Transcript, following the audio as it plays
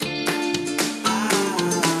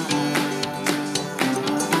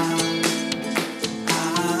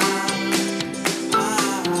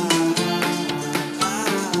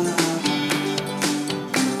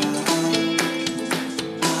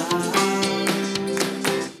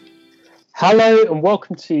Hello and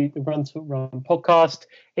welcome to the Run to Run podcast.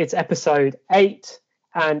 It's episode 8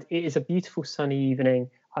 and it is a beautiful sunny evening.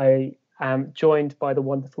 I am joined by the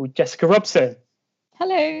wonderful Jessica Robson.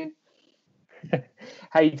 Hello. How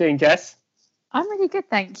are you doing, Jess? I'm really good,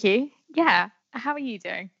 thank you. Yeah. How are you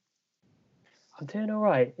doing? I'm doing all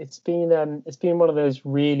right. It's been one of those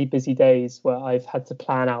really busy days where I've had to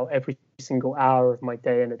plan out every single hour of my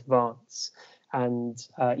day in advance. And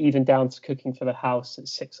even down to cooking for the house at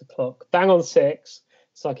 6 o'clock, bang on 6,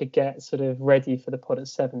 so I could get sort of ready for the pod at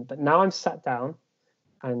 7. But now I'm sat down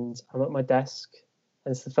and I'm at my desk,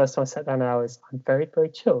 and it's the first time I sat down in hours. I'm very, very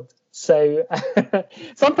chilled. So,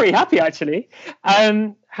 so I'm pretty happy actually.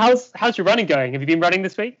 How's your running going? Have you been running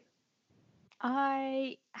this week?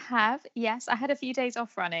 I have, yes. I had a few days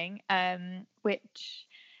off running, which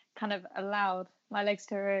kind of allowed my legs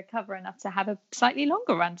to recover enough to have a slightly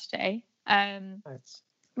longer run today. Nice.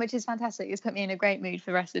 Which is fantastic. It's put me in a great mood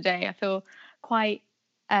for the rest of the day. I feel quite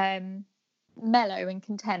mellow and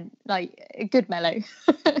content, like a good mellow.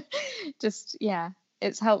 Just, yeah,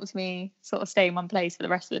 it's helped me sort of stay in one place for the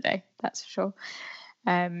rest of the day, that's for sure.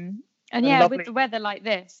 And yeah, with the weather like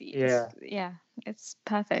this, it's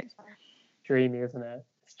perfect. Dreamy, isn't it?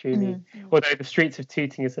 It's dreamy. Although the streets of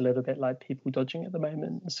Tooting is a little bit like people dodging at the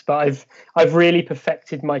moment. But I've really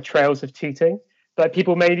perfected my trails of Tooting. Like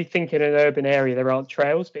people maybe think in an urban area there aren't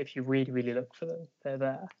trails, but if you really, really look for them, they're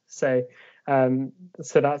there. So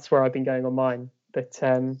that's where I've been going on mine. But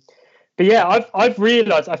yeah, I've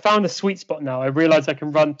realised I found the sweet spot now. I realised I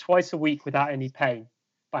can run twice a week without any pain,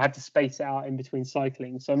 but I have to space it out in between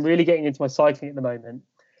cycling. So I'm really getting into my cycling at the moment,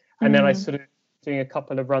 and then I sort of doing a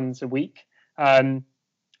couple of runs a week. But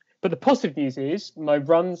the positive news is my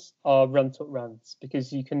runs are run-talk runs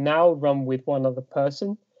because you can now run with one other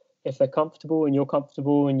person if they're comfortable and you're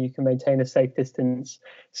comfortable and you can maintain a safe distance.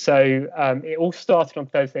 So it all started on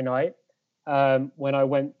Thursday night when I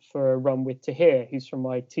went for a run with Tahir, who's from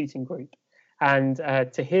my Tooting group. And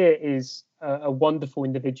Tahir is a wonderful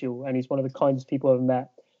individual and he's one of the kindest people I've ever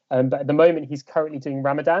met. But at the moment, he's currently doing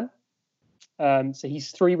Ramadan. So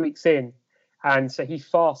he's 3 weeks in. And so he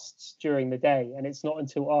fasts during the day. And it's not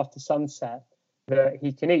until after sunset that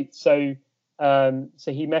he can eat. So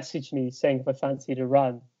he messaged me saying if I fancied a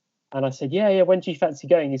run. And I said, yeah, when do you fancy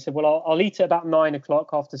going? He said, well, I'll eat at about 9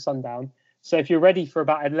 o'clock after sundown. So if you're ready for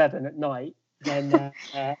about 11 at night, then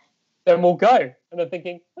we'll go. And I'm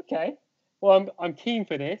thinking, okay, well, I'm keen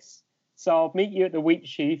for this. So I'll meet you at the Wheat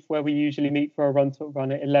Sheaf where we usually meet for a run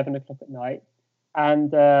at 11 o'clock at night.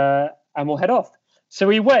 And we'll head off. So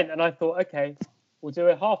we went and I thought, okay, we'll do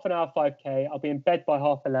a half an hour 5K. I'll be in bed by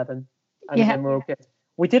 11:30 and then we're all good.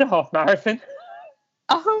 We did a half marathon.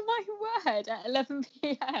 Oh my word, at 11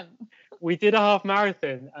 p.m. We did a half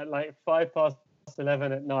marathon at like 11:05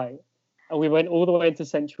 at night. And we went all the way into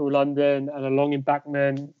central London and along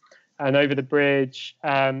Embankment and over the bridge.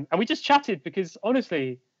 And we just chatted because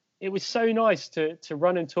honestly, it was so nice to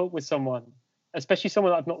run and talk with someone, especially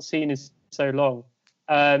someone that I've not seen in so long.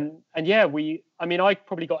 And yeah, I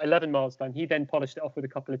probably got 11 miles done. He then polished it off with a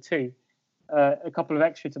couple of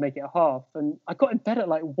extra to make it a half. And I got in bed at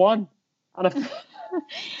like 1. And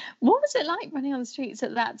what was it like running on the streets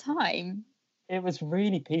at that time? It was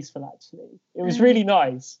really peaceful, actually. It was really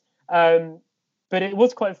nice. But it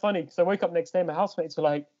was quite funny because I woke up next day and my housemates were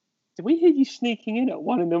like, did we hear you sneaking in at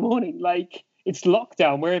 1 a.m? Like, it's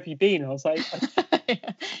lockdown. Where have you been? I was like,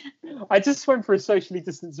 I just went for a socially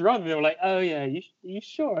distanced run. And they were like, oh, yeah, you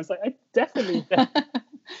sure? I was like, I definitely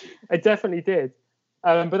did.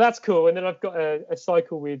 But that's cool. And then I've got a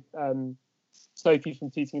cycle with Sophie from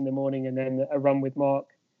Tooting in the morning and then a run with Mark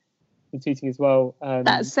from Tooting as well.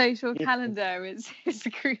 That social calendar is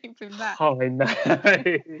creeping back. Oh, I know.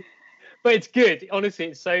 But it's good. Honestly,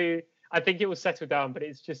 it's so... I think it will settle down, but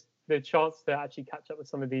it's just the chance to actually catch up with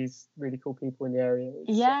some of these really cool people in the area.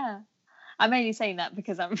 Yeah. I'm only saying that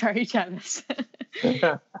because I'm very jealous.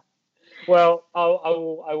 Well,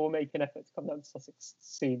 I will make an effort to come down to Sussex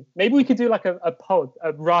soon. Maybe we could do like a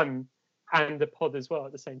run and a pod as well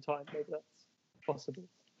at the same time. Maybe that's possible.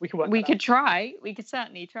 We could work. We could try. We could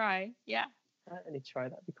certainly try. Yeah. Certainly try.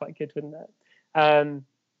 That'd be quite good, wouldn't it?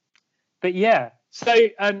 But yeah. So,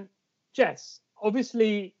 Jess,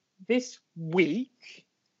 obviously this week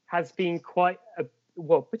has been quite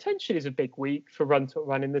potentially is a big week for Run to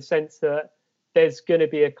Run in the sense that there's going to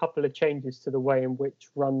be a couple of changes to the way in which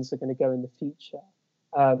runs are going to go in the future.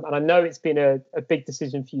 And I know it's been a big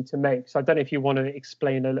decision for you to make. So I don't know if you want to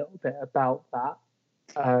explain a little bit about that.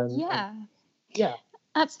 Yeah,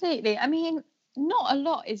 absolutely. I mean, not a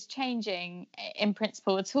lot is changing in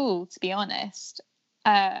principle at all, to be honest.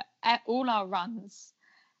 All our runs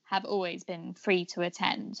have always been free to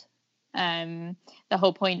attend. The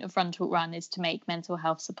whole point of Run Talk Run is to make mental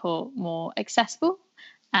health support more accessible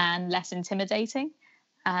and less intimidating,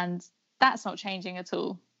 and that's not changing at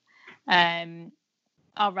all.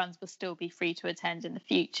 Our runs will still be free to attend in the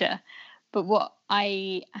future, but what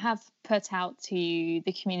I have put out to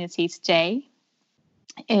the community today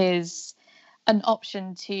is an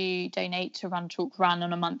option to donate to Run Talk Run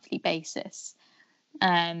on a monthly basis.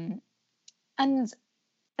 And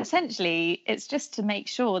essentially, it's just to make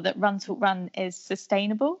sure that Run Talk Run is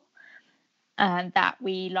sustainable and that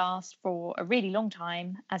we last for a really long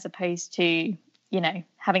time, as opposed to,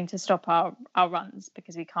 having to stop our runs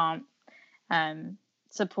because we can't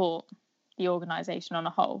support the organisation on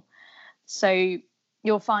a whole. So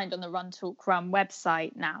you'll find on the Run Talk Run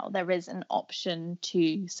website now there is an option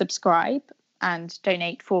to subscribe and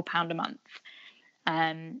donate £4 a month.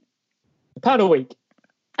 £1 a week.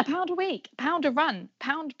 £1 a week, £1 a run,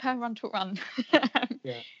 £1 per Run Talk Run.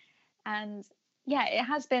 Yeah. And yeah, it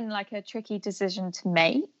has been like a tricky decision to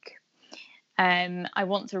make. I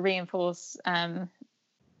want to reinforce the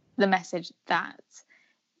message that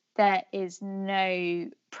there is no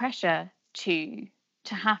pressure to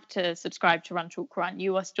have to subscribe to Run Talk Run.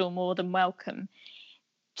 You are still more than welcome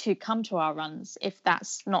to come to our runs if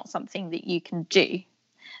that's not something that you can do.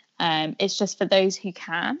 It's just for those who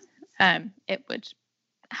can. It would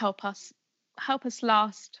help us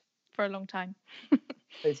last for a long time.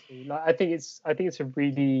 Basically, I think it's a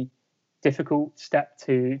really difficult step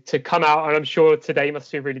to come out, and I'm sure today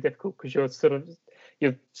must be really difficult because you're sort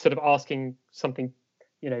of asking something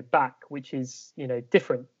back, which is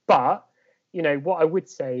different. But what I would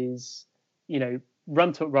say is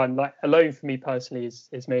Run Talk Run, like alone for me personally,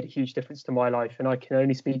 has made a huge difference to my life, and I can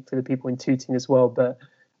only speak for the people in Tooting as well, but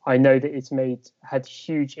I know that it's had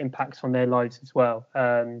huge impacts on their lives as well,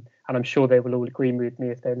 and I'm sure they will all agree with me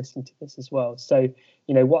if they're listening to this as well. So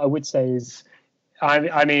what I would say is,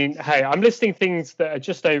 I mean, hey, I'm listing things that are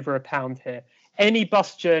just over £1 here. Any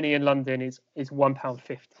bus journey in London is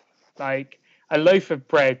 £1.50. Like a loaf of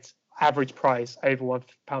bread, average price over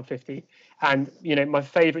 £1.50. And my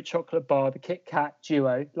favourite chocolate bar, the Kit Kat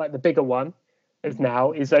Duo, like the bigger one, is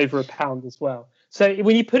over £1 as well. So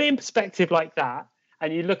when you put it in perspective like that,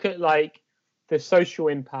 and you look at like the social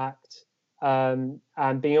impact and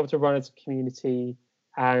being able to run as a community,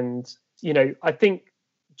 and I think,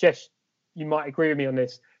 Jess, you might agree with me on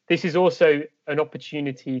this. This is also an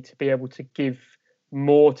opportunity to be able to give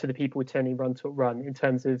more to the people attending Run Talk Run in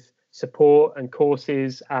terms of support and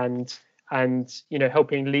courses and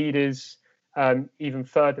helping leaders even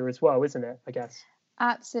further as well, isn't it? I guess.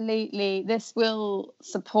 Absolutely, this will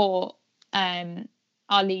support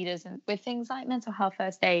our leaders and with things like mental health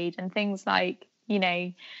first aid and things like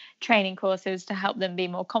training courses to help them be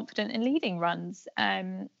more confident in leading runs,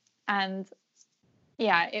 and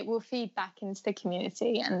yeah, it will feed back into the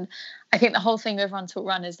community. And I think the whole thing with Run Talk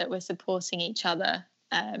Run is that we're supporting each other.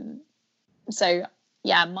 So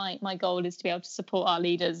yeah, my goal is to be able to support our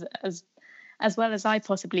leaders as well as I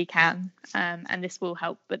possibly can, and this will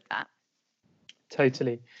help with that.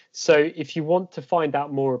 Totally. So if you want to find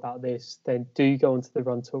out more about this, then do go onto the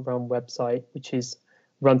Run Talk Run website, which is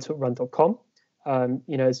runtalkrun.com.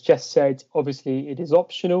 As Jess said, obviously it is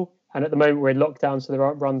optional, and at the moment we're in lockdown, so there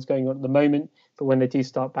aren't runs going on at the moment, but when they do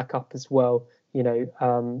start back up as well,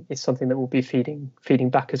 it's something that will be feeding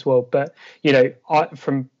back as well. But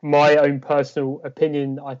from my own personal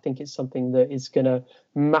opinion, I think it's something that is going to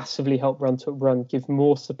massively help Run Talk Run, give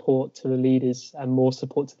more support to the leaders and more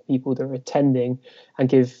support to the people that are attending, and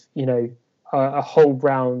give a whole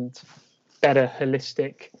round better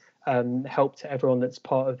holistic help to everyone that's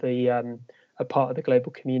part of the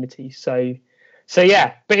global community. So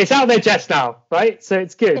yeah, but it's out there just now, right? So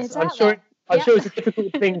it's good. I'm sure it's a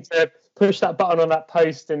difficult thing to push that button on that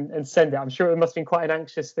post and send it. I'm sure it must have been quite an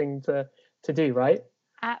anxious thing to do, right?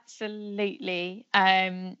 Absolutely.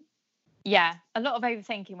 Yeah, a lot of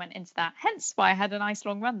overthinking went into that. Hence why I had a nice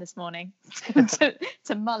long run this morning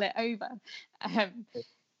to mull it over.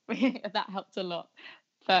 That helped a lot.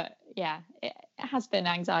 But yeah, it has been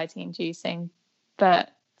anxiety inducing.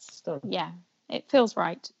 But yeah, it feels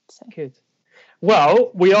right. So. Good.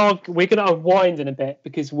 Well, we're going to unwind in a bit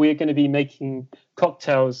because we're going to be making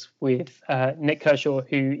cocktails with Nick Kershaw,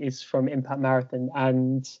 who is from Impact Marathon,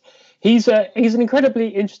 and he's an incredibly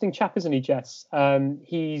interesting chap, isn't he, Jess?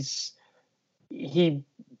 He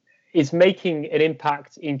is making an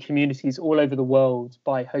impact in communities all over the world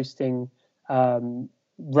by hosting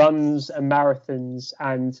runs and marathons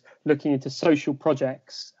and looking into social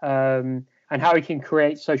projects and how he can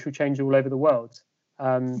create social change all over the world.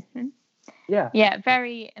 Yeah,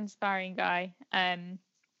 very inspiring guy.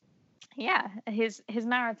 Yeah, his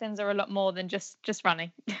marathons are a lot more than just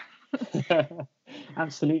running.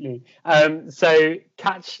 Absolutely. So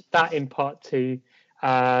catch that in part 2.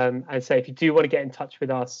 And so if you do want to get in touch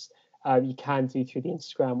with us, you can do through the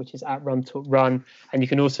Instagram, which is at Run Talk Run, and you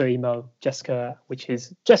can also email Jessica, which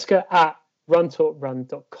is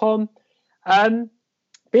jessica@runtalkrun.com. But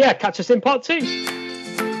yeah, catch us in part 2.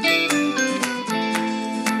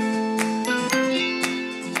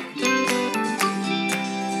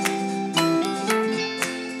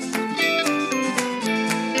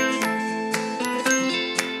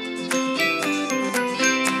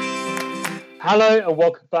 Hello and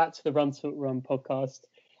welcome back to the Run Talk Run podcast,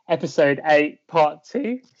 episode 8, part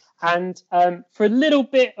 2. And for a little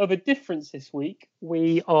bit of a difference this week,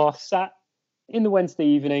 we are sat in the Wednesday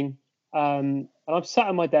evening, and I'm sat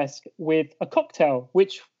at my desk with a cocktail,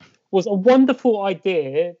 which was a wonderful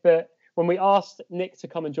idea. But when we asked Nick to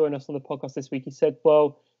come and join us on the podcast this week, he said,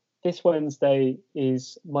 well, this Wednesday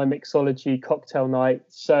is my mixology cocktail night.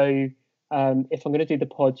 So if I'm going to do the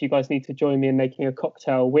pod, you guys need to join me in making a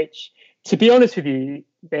cocktail, which, to be honest with you,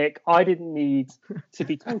 Nick, I didn't need to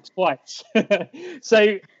be told twice.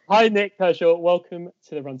 So, hi, Nick Kershaw. Welcome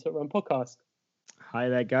to the Run Talk Run podcast. Hi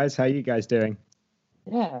there, guys. How are you guys doing?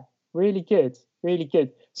 Yeah, really good. Really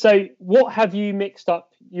good. So, what have you mixed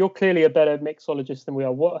up? You're clearly a better mixologist than we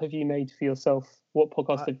are. What have you made for yourself? What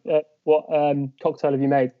cocktail have you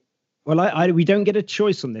made? Well, we don't get a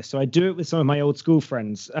choice on this, so I do it with some of my old school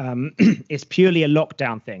friends. It's purely a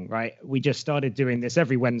lockdown thing, right? We just started doing this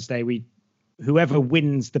every Wednesday. Whoever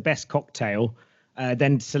wins the best cocktail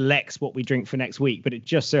then selects what we drink for next week. But it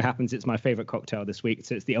just so happens it's my favorite cocktail this week.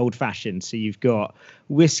 So it's the old fashioned. So you've got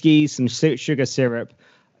whiskey, some sugar syrup.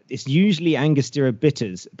 It's usually Angostura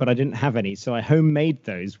bitters, but I didn't have any. So I homemade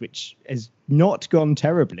those, which has not gone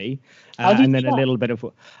terribly. And then a little bit of...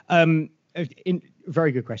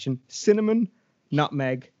 very good question. Cinnamon,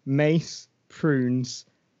 nutmeg, mace, prunes,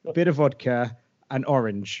 a bit of vodka, and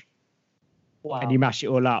orange. Wow. And you mash it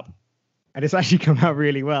all up. And it's actually come out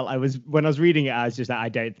really well. When I was reading it, I was just like, I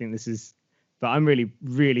don't think this is, but I'm really,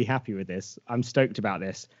 really happy with this. I'm stoked about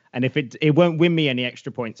this. And if it won't win me any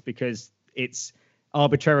extra points because it's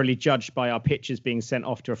arbitrarily judged by our pictures being sent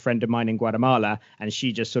off to a friend of mine in Guatemala, and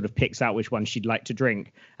she just sort of picks out which one she'd like to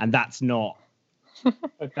drink. And that's not,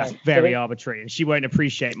 okay. That's very arbitrary, and she won't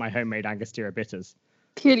appreciate my homemade Angostura bitters.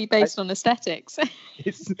 Purely based on aesthetics.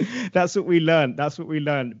 That's what we learned.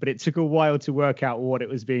 But it took a while to work out what it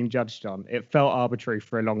was being judged on. It felt arbitrary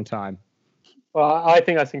for a long time. Well, I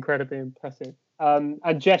think that's incredibly impressive. And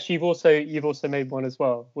Jess, you've also made one as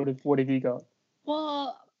well. What have you got?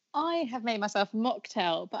 Well, I have made myself a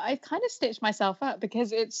mocktail, but I've kind of stitched myself up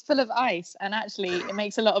because it's full of ice and actually it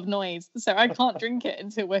makes a lot of noise, so I can't drink it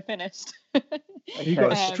until we're finished. You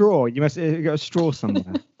got a straw? You must have got a straw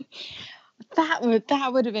somewhere. That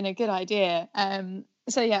would have been a good idea.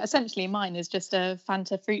 So yeah, essentially mine is just a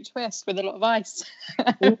Fanta fruit twist with a lot of ice.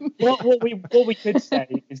 What we could say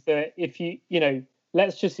is that if you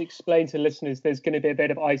let's just explain to listeners there's going to be a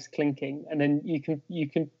bit of ice clinking, and then you can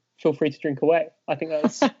feel free to drink away. I think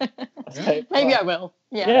that's maybe I will.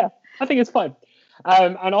 Yeah, I think it's fine.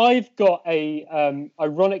 And I've got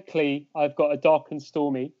ironically, I've got a dark and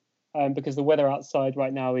stormy, because the weather outside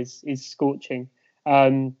right now is scorching,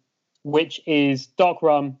 which is dark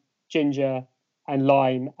rum, ginger, and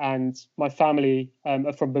lime. And my family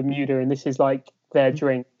are from Bermuda, and this is like their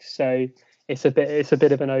drink. So it's a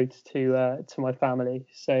bit of an ode to my family.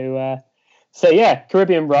 So yeah,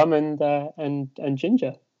 Caribbean rum and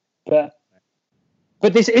ginger. But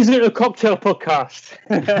this isn't a cocktail podcast.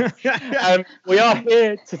 We are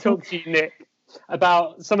here to talk to you, Nick,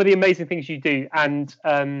 about some of the amazing things you do. And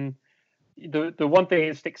the one thing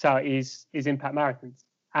that sticks out is Impact Marathons.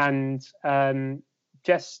 And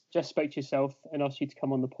Jess spoke to yourself and asked you to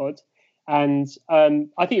come on the pod. And I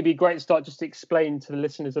think it'd be great to start just to explain to the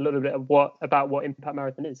listeners a little bit about what Impact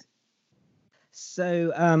Marathon is.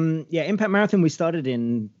 So, Impact Marathon, we started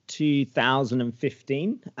in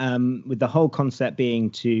 2015, with the whole concept being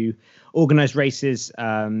to organize races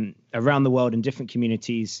around the world in different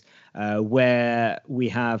communities, where we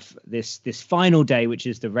have this final day, which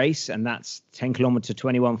is the race, and that's 10 kilometer,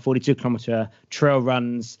 21, 42 kilometer trail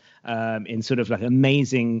runs in sort of like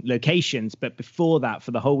amazing locations. But before that,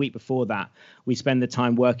 for the whole week before that, we spend the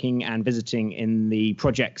time working and visiting in the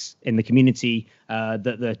projects in the community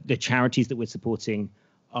that the charities that we're supporting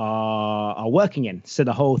are working in. So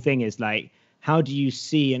the whole thing is like, how do you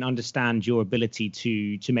see and understand your ability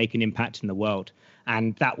to make an impact in the world?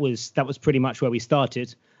 And that was pretty much where we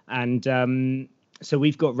started. And So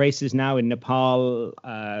we've got races now in Nepal,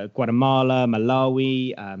 Guatemala,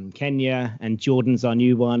 Malawi, Kenya, and Jordan's our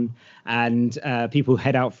new one. And people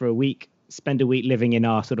head out for a week, spend a week living in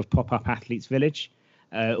our sort of pop-up athletes village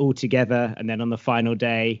all together. And then on the final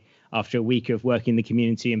day, after a week of working in the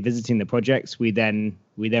community and visiting the projects, we then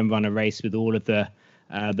run a race with all of the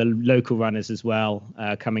local runners as well,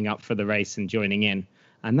 coming up for the race and joining in.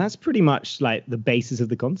 And that's pretty much like the basis of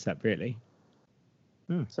the concept, really.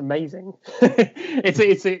 It's amazing.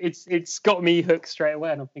 It's got me hooked straight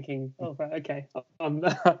away, and I'm thinking, oh right, okay, I'm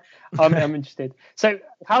interested. So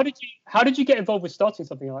how did you get involved with starting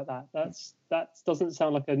something like that? That doesn't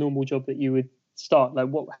sound like a normal job that you would start. Like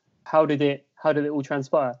how did it all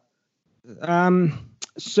transpire?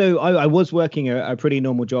 So I was working a pretty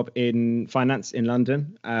normal job in finance in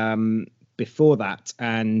London before that,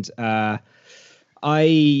 and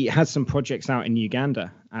I had some projects out in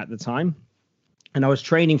Uganda at the time. And I was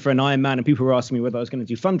training for an Ironman, and people were asking me whether I was going to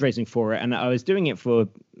do fundraising for it. And I was doing it for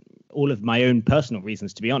all of my own personal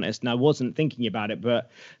reasons, to be honest. And I wasn't thinking about it.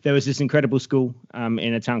 But there was this incredible school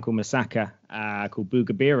in a town called Masaka, called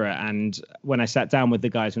Bugabira. And when I sat down with the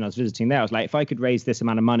guys when I was visiting there, I was like, if I could raise this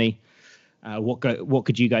amount of money, what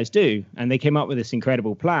could you guys do? And they came up with this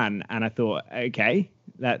incredible plan. And I thought, okay,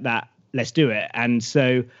 that let's do it. And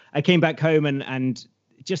so I came back home and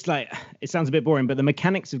just like, it sounds a bit boring, but the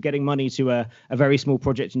mechanics of getting money to a very small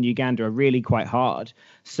project in Uganda are really quite hard.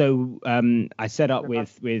 So I set up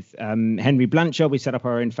with Henry Blanchard. We set up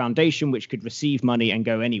our own foundation, which could receive money and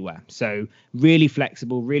go anywhere. So really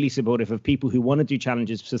flexible, really supportive of people who want to do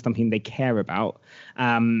challenges for something they care about.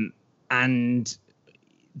 And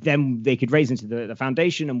then they could raise into the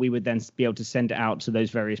foundation, and we would then be able to send it out to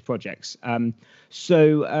those various projects. We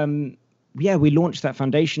launched that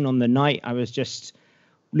foundation on the night. I was just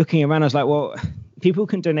looking around, I was like, well, people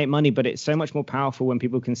can donate money, but it's so much more powerful when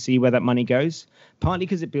people can see where that money goes, partly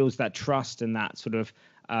because it builds that trust and that sort of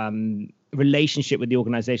relationship with the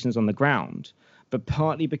organizations on the ground, but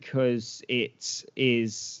partly because it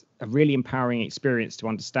is a really empowering experience to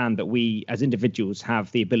understand that we as individuals have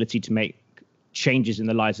the ability to make changes in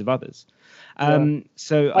the lives of others.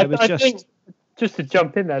 So I think, just to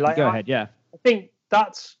jump in there, like, go ahead. Yeah. I think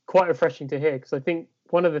that's quite refreshing to hear, because I think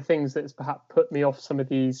one of the things that's perhaps put me off some of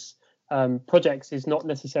these projects is not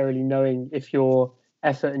necessarily knowing if your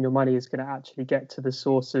effort and your money is going to actually get to the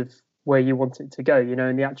source of where you want it to go,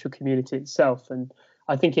 in the actual community itself. And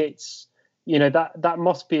I think it's, that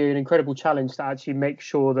must be an incredible challenge to actually make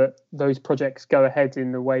sure that those projects go ahead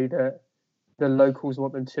in the way that the locals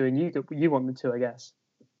want them to, and you want them to, I guess.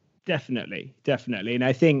 Definitely. And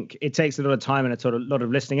I think it takes a lot of time and a lot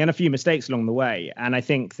of listening and a few mistakes along the way. And I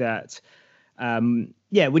think that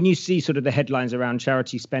when you see sort of the headlines around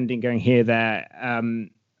charity spending going here, there,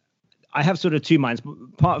 I have sort of two minds.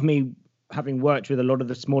 Part of me, having worked with a lot of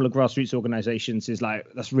the smaller grassroots organizations, is like,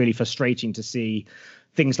 that's really frustrating to see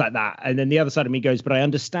things like that. And then the other side of me goes, but I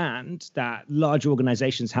understand that large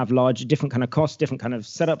organizations have different kind of costs, different kind of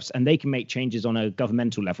setups, and they can make changes on a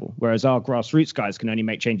governmental level, whereas our grassroots guys can only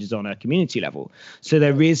make changes on a community level. So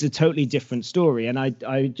there is a totally different story. And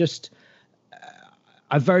I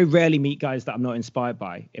very rarely meet guys that I'm not inspired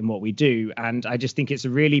by in what we do. And I just think it's a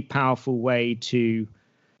really powerful way to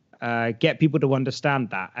get people to understand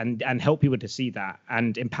that and help people to see that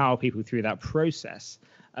and empower people through that process.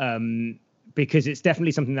 Because it's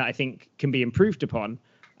definitely something that I think can be improved upon.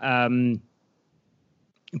 But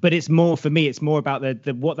it's more, for me, it's more about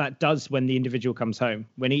the what that does when the individual comes home.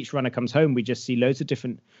 When each runner comes home, we just see loads of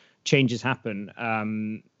different changes happen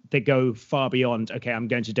that go far beyond, okay, I'm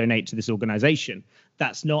going to donate to this organization.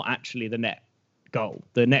 That's not actually the net goal.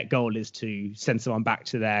 The net goal is to send someone back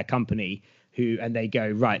to their company and they go,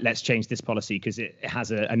 right, let's change this policy because it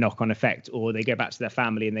has a knock-on effect. Or they go back to their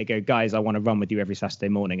family and they go, guys, I want to run with you every Saturday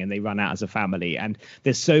morning, and they run out as a family. And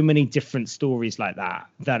there's so many different stories like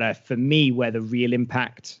that are, for me, where the real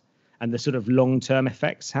impact and the sort of long-term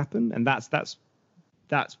effects happen. And that's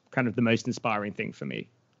kind of the most inspiring thing for me.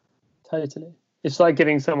 Totally. It's like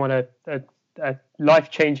giving someone a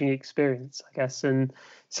life-changing experience, I guess. And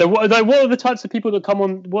so what are the types of people that come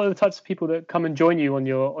on? What are the types of people that come and join you on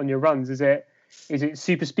your runs? Is it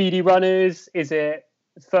super speedy runners? Is it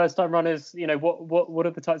first-time runners? What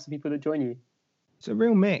are the types of people that join you? It's a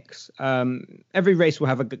real mix. Every race will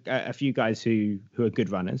have a few guys who are good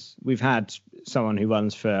runners. We've had someone who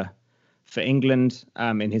runs for England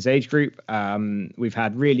in his age group. We've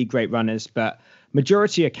had really great runners, but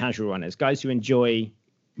majority are casual runners, guys who enjoy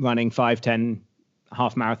running 5, 10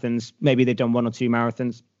 half marathons. Maybe they've done 1 or 2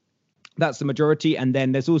 marathons. That's the majority. And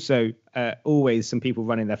then there's also always some people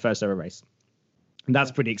running their first ever race. And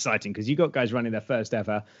that's pretty exciting because you got guys running their first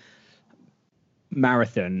ever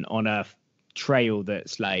marathon on a trail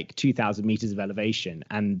that's like 2,000 meters of elevation,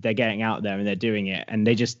 and they're getting out there and they're doing it, and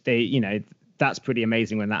they that's pretty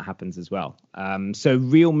amazing when that happens as well. So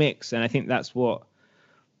real mix, and I think that's what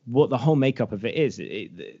the whole makeup of it is.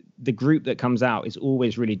 The group that comes out is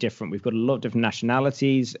always really different. We've got a lot of different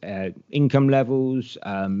nationalities, income levels,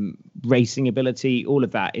 racing ability. All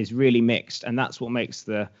of that is really mixed, and that's what makes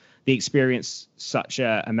the experience such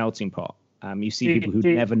a melting pot. You see people who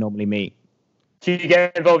never normally meet. Do you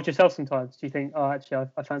get involved yourself sometimes? Do you think, oh, actually,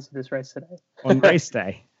 I fancy this race today? On race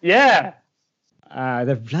day? Yeah.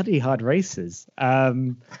 They're bloody hard races.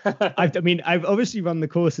 I've obviously run the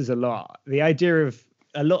courses a lot. The idea of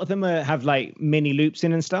a lot of them have like mini loops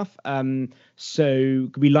in and stuff. So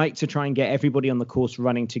we like to try and get everybody on the course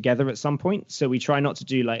running together at some point. So we try not to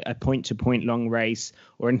do like a point-to-point long race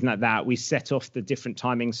or anything like that. We set off the different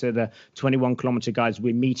timings. So the 21-kilometer guys,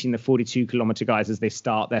 we're meeting the 42-kilometer guys as they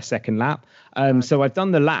start their second lap. So I've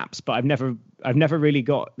done the laps, but I've never really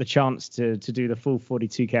got the chance to do the full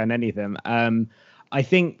 42K on any of them. I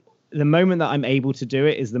think the moment that I'm able to do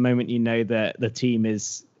it is the moment you know that the team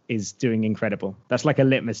is doing incredible. That's like a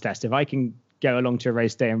litmus test. If I can go along to a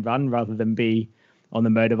race day and run rather than be on the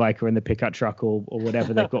motorbike or in the pickup truck or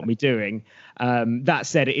whatever they've got me doing. That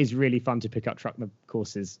said, it is really fun to pick up truck the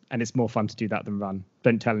courses, and it's more fun to do that than run.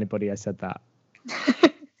 Don't tell anybody I said that.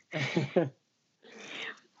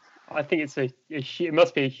 I think it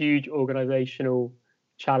must be a huge organizational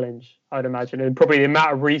challenge, I'd imagine, and probably the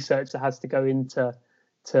amount of research that has to go into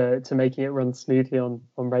to making it run smoothly on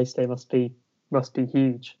race day must be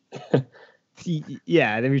huge.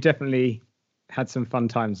 Yeah, we've definitely had some fun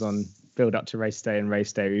times on build up to race day,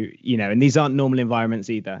 and these aren't normal environments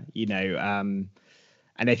either, and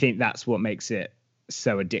I think that's what makes it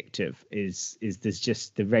so addictive is there's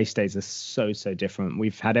just the race days are so different.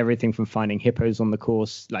 We've had everything from finding hippos on the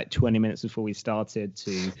course like 20 minutes before we started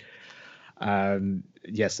to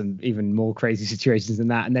some even more crazy situations than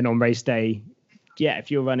that. And then on race day,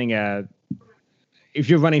 if you're running through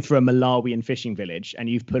a Malawian fishing village and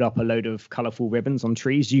you've put up a load of colorful ribbons on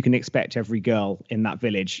trees, you can expect every girl in that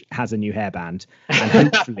village has a new hairband, and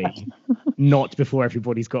hopefully not before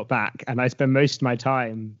everybody's got back. And I spend most of my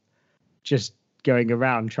time just going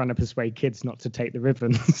around trying to persuade kids not to take the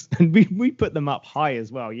ribbons. And we put them up high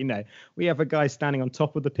as well. We have a guy standing on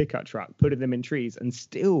top of the pickup truck, putting them in trees, and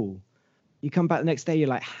still you come back the next day, you're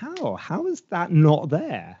like, how is that not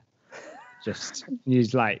there? Just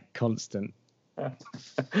use like constant.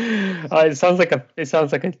 It sounds like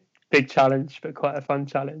a big challenge, but quite a fun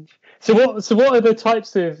challenge. So what are the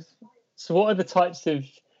types of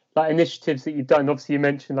like initiatives that you've done? Obviously, you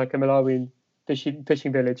mentioned like a Malawian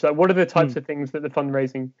fishing village. Like, what are the types of things that the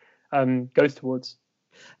fundraising goes towards?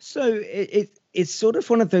 So it's sort of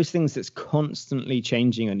one of those things that's constantly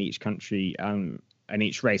changing on each country and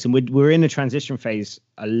each race, and we're in a transition phase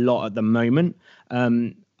a lot at the moment.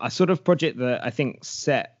 A sort of project that I think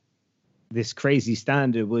set this crazy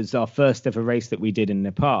standard was our first ever race that we did in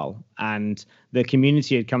Nepal, and the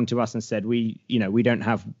community had come to us and said, we don't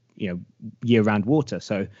have year-round water,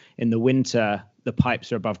 so in the winter the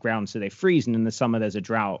pipes are above ground, so they freeze, and in the summer there's a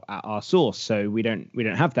drought at our source, so we don't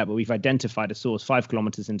have that. But we've identified a source 5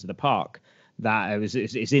 kilometers into the park that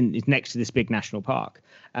is next to this big national park,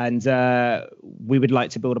 and we would like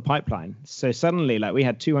to build a pipeline. So suddenly, like, we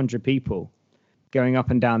had 200 people going up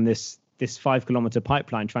and down this 5 kilometer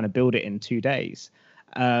pipeline trying to build it in 2 days.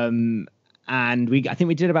 And I think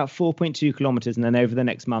we did about 4.2 kilometers. And then over the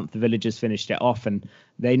next month, the villagers finished it off. And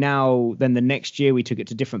then the next year we took it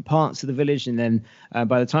to different parts of the village. And then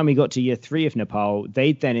by the time we got to year 3 of Nepal,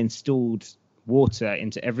 they'd then installed water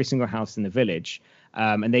into every single house in the village.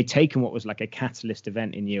 And they'd taken what was like a catalyst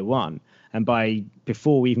event in year 1. And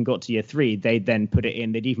before we even got to year 3, they'd then put it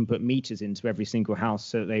in. They'd even put meters into every single house,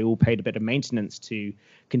 so that they all paid a bit of maintenance to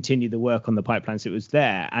continue the work on the pipeline. So it was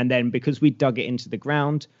there. And then because we dug it into the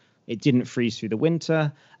ground, it didn't freeze through the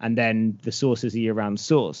winter. And then the source is a year-round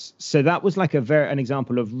source. So that was like an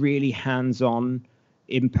example of really hands-on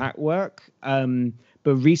impact work.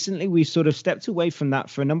 But recently we sort of stepped away from that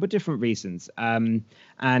for a number of different reasons.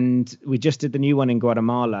 And we just did the new one in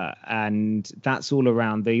Guatemala, and that's all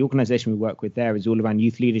around, the organization we work with there is all around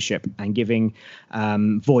youth leadership and giving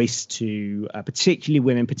voice to particularly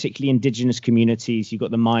women, particularly indigenous communities. You've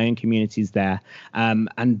got the Mayan communities there.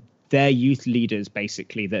 And their youth leaders,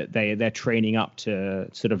 basically, that they're training up to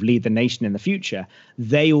sort of lead the nation in the future.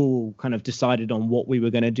 They all kind of decided on what we were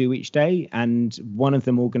going to do each day, and one of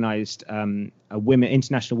them organized a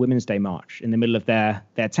International Women's Day march in the middle of their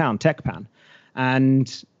town, Tekpan.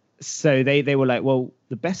 And so they were like, well,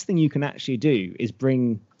 the best thing you can actually do is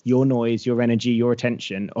bring your noise, your energy, your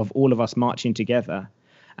attention of all of us marching together.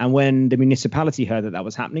 And when the municipality heard that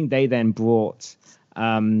was happening, they then brought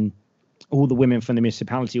all the women from the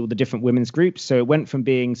municipality, all the different women's groups. So it went from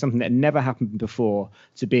being something that had never happened before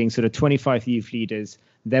to being sort of 25 youth leaders.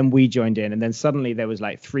 Then we joined in, and then suddenly there was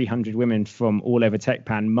like 300 women from all over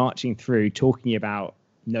TechPan marching through, talking about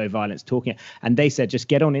no violence, and they said, just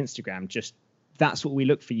get on Instagram, just that's what we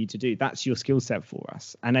look for you to do. That's your skill set for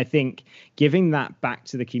us. And I think giving that back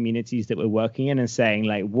to the communities that we're working in and saying,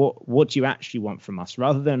 like, what do you actually want from us,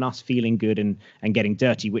 rather than us feeling good and getting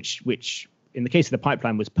dirty, which in the case of the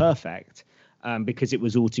pipeline was perfect, because it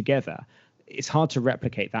was all together. It's hard to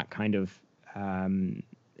replicate that kind of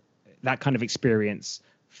experience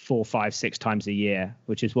 4, 5, 6 times a year,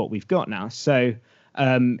 which is what we've got now. So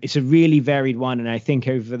it's a really varied one. And I think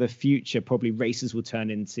over the future, probably races will turn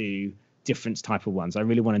into different type of ones. I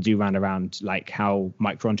really want to do round around like how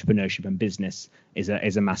micro entrepreneurship and business is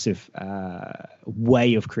a massive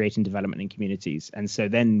way of creating development in communities. And so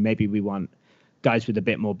then maybe we want guys with a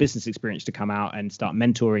bit more business experience to come out and start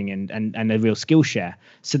mentoring and a real skill share.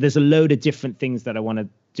 So there's a load of different things that I want to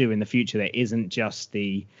do in the future that isn't just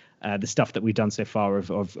the stuff that we've done so far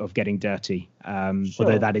of getting dirty, Sure.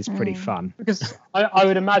 Although that is pretty fun. Because I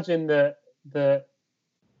would imagine that the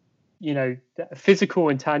physical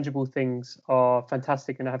and tangible things are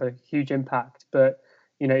fantastic and have a huge impact. But,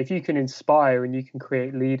 if you can inspire and you can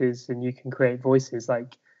create leaders and you can create voices,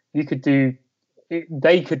 like you could do,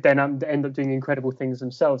 they could then end up doing incredible things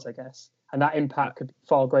themselves, I guess. And that impact could be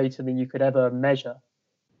far greater than you could ever measure.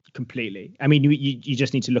 Completely. I mean, you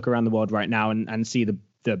just need to look around the world right now and see the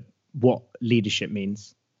what leadership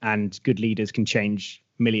means. And good leaders can change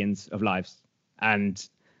millions of lives. And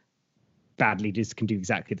bad leaders can do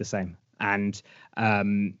exactly the same. And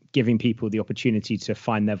giving people the opportunity to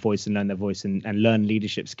find their voice and learn their voice and learn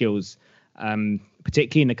leadership skills,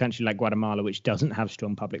 particularly in a country like Guatemala, which doesn't have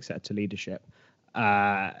strong public sector leadership,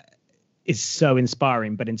 is so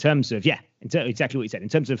inspiring. But in terms of, exactly what you said, in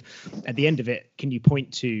terms of at the end of it, can you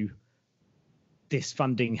point to this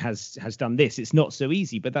funding has done this? It's not so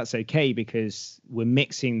easy, but that's okay, because we're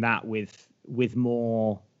mixing that with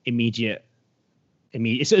more immediate.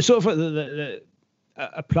 It's sort of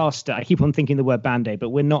a plaster. I keep on thinking the word Band-Aid, but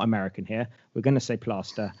we're not American here. We're going to say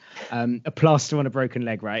plaster. A plaster on a broken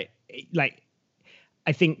leg, right? Like,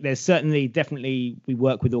 I think there's definitely we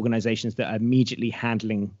work with organizations that are immediately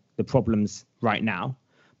handling the problems right now,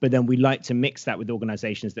 but then we like to mix that with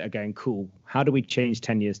organizations that are going, cool, how do we change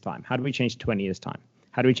 10 years time? How do we change 20 years time?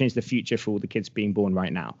 How do we change the future for all the kids being born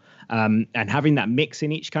right now? And having that mix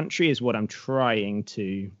in each country is what I'm trying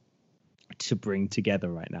to bring together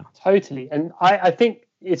right now. Totally. And I think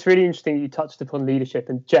it's really interesting that you touched upon leadership.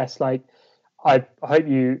 And Jess, like, I hope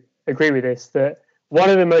you agree with this, that one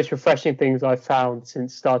of the most refreshing things I've found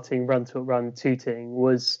since starting Run Talk Run Tooting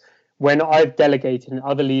was when I've delegated and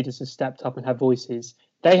other leaders have stepped up and have voices.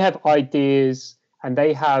 They have ideas and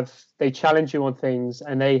they challenge you on things,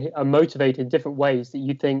 and they are motivated in different ways that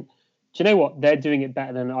you think, do you know what? They're doing it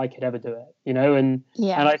better than I could ever do it, And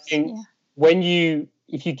I think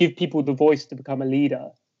if you give people the voice to become a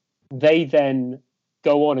leader, they then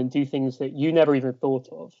go on and do things that you never even thought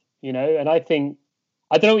of, And I think,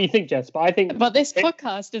 I don't know what you think, Jess, but I think... But this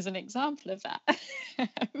podcast is an example of that.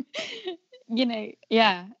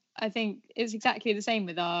 I think it's exactly the same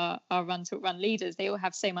with our Run Talk Run leaders. They all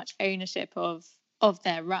have so much ownership of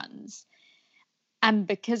their runs. And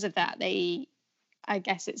because of that, I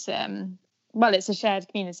guess it's a shared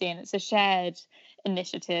community and it's a shared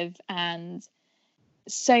initiative, and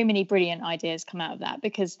so many brilliant ideas come out of that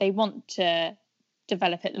because they want to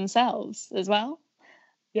develop it themselves as well.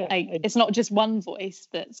 Yeah, it's not just one voice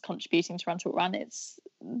that's contributing to Run Talk Run, it's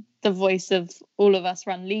the voice of all of us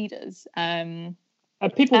run leaders. And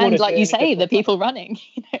like you say, the people running,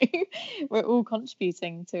 we're all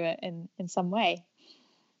contributing to it in some way.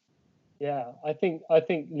 Yeah, I think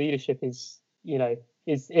leadership is, and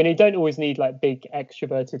you don't always need like big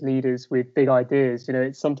extroverted leaders with big ideas.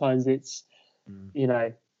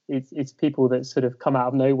 It's people that sort of come out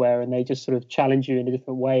of nowhere and they just sort of challenge you in a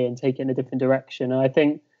different way and take it in a different direction. And I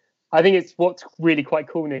think it's what's really quite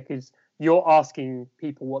cool, Nick, is you're asking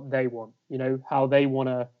people what they want, how they want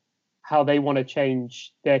to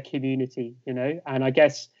change their community, and I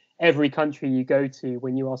guess every country you go to,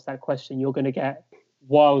 when you ask that question, you're going to get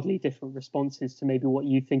wildly different responses to maybe what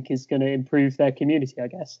you think is going to improve their community, I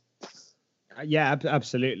guess. Yeah,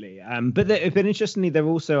 absolutely. But interestingly, there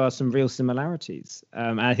also are some real similarities.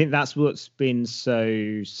 And I think that's what's been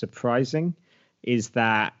so surprising, is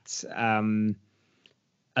that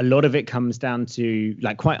a lot of it comes down to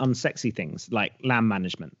like quite unsexy things like land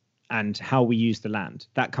management. and how we use the land.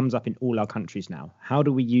 That comes up in all our countries now. How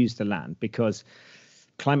do we use the land? Because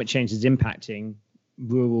climate change is impacting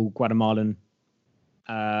rural Guatemalan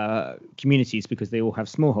communities because they all have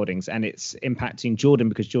smallholdings, and it's impacting Jordan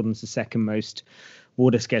because Jordan's the second most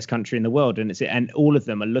water scarce country in the world, and all of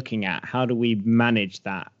them are looking at how do we manage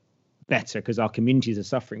that better because our communities are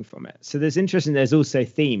suffering from it. So there's also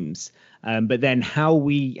themes, but then how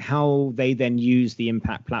they then use the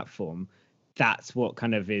impact platform, that's what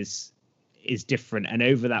kind of is different. And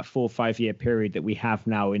over that 4 or 5 year period that we have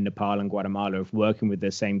now in Nepal and Guatemala of working with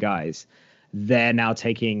the same guys, they're now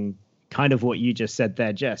taking kind of what you just said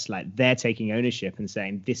there, Jess, like they're taking ownership and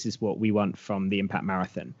saying, this is what we want from the Impact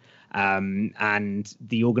Marathon. And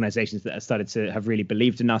the organizations that have started to have really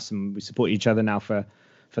believed in us and we support each other now for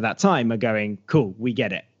that time are going, cool, we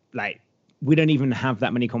get it. Like, we don't even have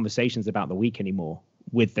that many conversations about the week anymore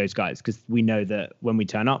with those guys because we know that when we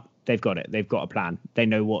turn up, they've got it. They've got a plan. They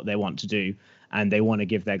know what they want to do and they want to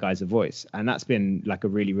give their guys a voice. And that's been like a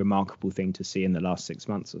really remarkable thing to see in the last 6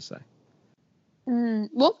 months or so.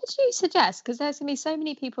 What would you suggest? Because there's going to be so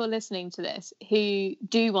many people listening to this who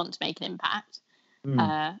do want to make an impact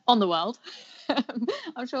on the world.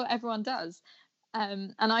 I'm sure everyone does.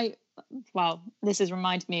 This has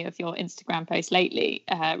reminded me of your Instagram post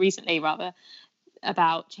recently,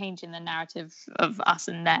 about changing the narrative of us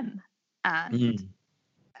and them, and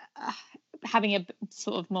having a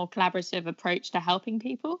sort of more collaborative approach to helping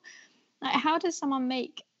people. Like, how does someone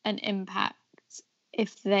make an impact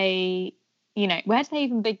if they, where do they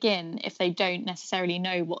even begin if they don't necessarily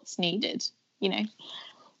know what's needed?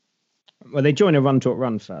 Well, they join a Run Talk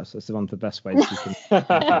Run first. That's one of the best ways you can.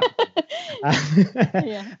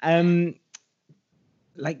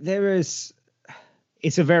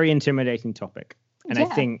 It's a very intimidating topic, and I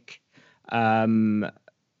think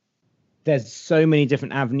there's so many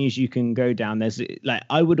different avenues you can go down.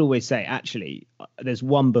 I would always say, actually, there's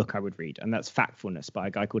one book I would read, and that's Factfulness by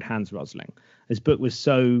a guy called Hans Rosling. This book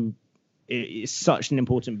it's such an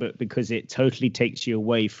important book because it totally takes you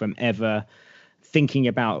away from ever thinking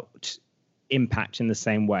about impact in the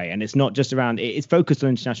same way. And it's not just around, it's focused on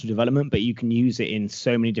international development, but you can use it in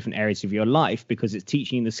so many different areas of your life because it's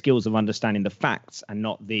teaching you the skills of understanding the facts and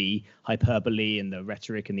not the hyperbole and the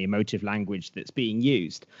rhetoric and the emotive language that's being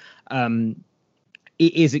used. It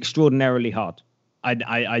is extraordinarily hard.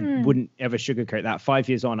 I wouldn't ever sugarcoat that. 5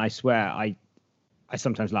 years on, I swear, I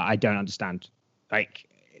sometimes I don't understand. Like,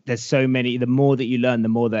 there's so many, the more that you learn, the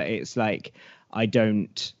more that it's like, I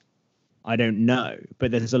don't know, but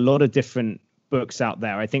there's a lot of different books out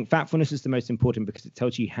there. I think Factfulness is the most important because it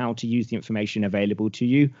tells you how to use the information available to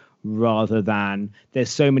you rather than, there's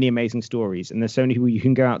so many amazing stories and there's so many people. You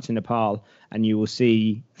can go out to Nepal and you will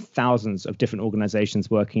see thousands of different organizations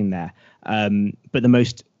working there. But the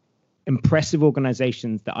most impressive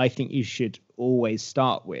organizations that I think you should always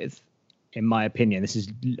start with, in my opinion, this is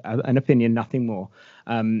an opinion, nothing more,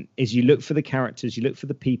 is you look for the characters, you look for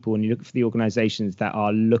the people, and you look for the organizations that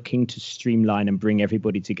are looking to streamline and bring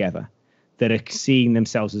everybody together, that are seeing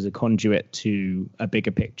themselves as a conduit to a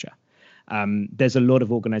bigger picture. There's a lot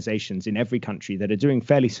of organizations in every country that are doing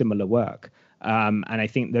fairly similar work. And I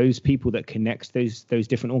think those people that connect those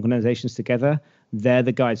different organizations together, they're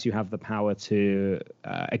the guys who have the power to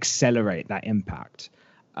accelerate that impact.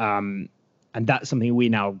 And that's something we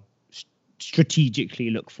now strategically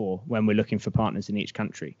look for when we're looking for partners in each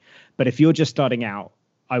country. But if you're just starting out,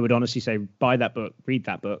 I would honestly say buy that book, read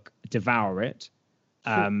that book, devour it,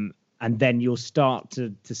 and then you'll start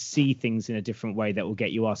to see things in a different way that will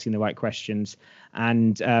get you asking the right questions.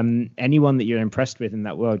 And anyone that you're impressed with in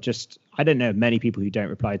that world, I don't know many people who don't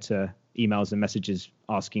reply to emails and messages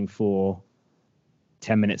asking for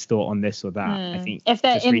 10 minutes thought on this or that. I think if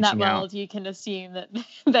they're in that world, you can assume that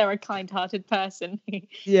they're a kind-hearted person who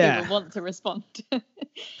will want to respond.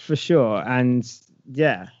 For sure. And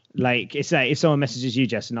like if someone messages you,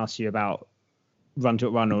 Jess, and asks you about Run to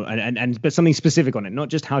Run but something specific on it, not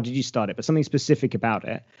just how did you start it, but something specific about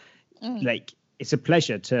it, like it's a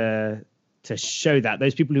pleasure to show that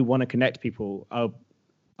those people who want to connect people are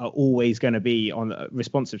always going to be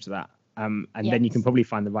responsive to that. And then you can probably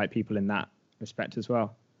find the right people in that respect as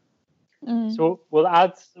well. So we'll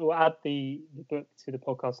add the book to the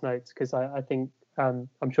podcast notes because I think I'm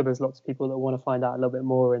sure there's lots of people that want to find out a little bit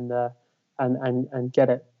more and get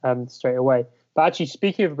it straight away. But actually,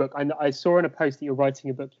 speaking of a book, I saw in a post that you're writing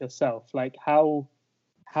a book yourself. Like, how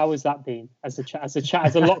has that been as a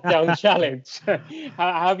lockdown challenge?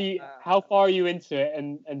 How far are you into it,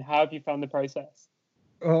 and how have you found the process?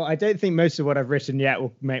 Well, I don't think most of what I've written yet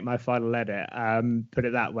will make my final edit. Put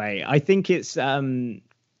it that way. I think it's been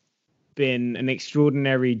an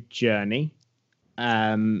extraordinary journey.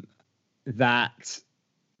 that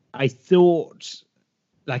I thought,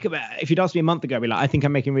 like, if you'd asked me a month ago, I'd be like, I think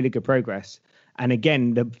I'm making really good progress. And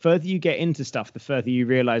again, the further you get into stuff, the further you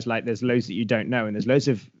realize, like, there's loads that you don't know, and there's loads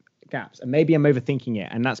of gaps. And maybe I'm overthinking it,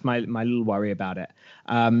 and that's my little worry about it.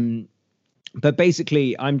 But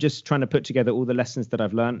basically, I'm just trying to put together all the lessons that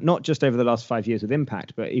I've learned, not just over the last 5 years with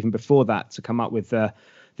Impact, but even before that, to come up with the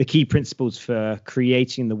key principles for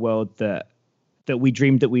creating the world that we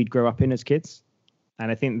dreamed that we'd grow up in as kids.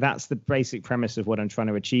 And I think that's the basic premise of what I'm trying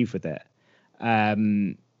to achieve with it.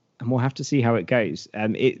 And we'll have to see how it goes.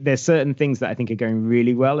 There's certain things that I think are going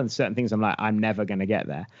really well, and certain things I'm like, I'm never going to get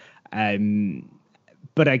there.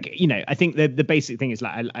 But I think the basic thing is,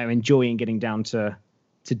 like, I'm enjoying getting down to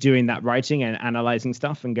doing that writing and analyzing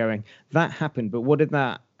stuff and going, that happened, but what did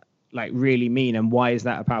that, like, really mean, and why is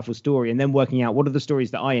that a powerful story? And then working out what are the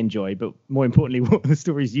stories that I enjoy, but more importantly, what are the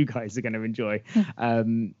stories you guys are going to enjoy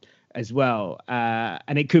as well.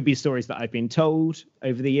 And it could be stories that I've been told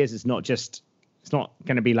over the years. It's not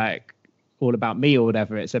going to be like all about me or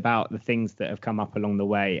whatever. It's about the things that have come up along the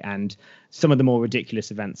way, and some of the more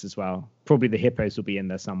ridiculous events as well. Probably the hippos will be in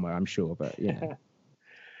there somewhere, I'm sure, but yeah.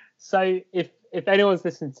 So if anyone's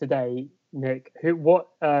listening today, Nick,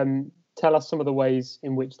 tell us some of the ways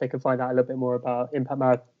in which they can find out a little bit more about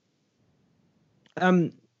Impact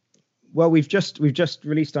Marathon. Well, we've just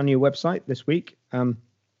released our new website this week,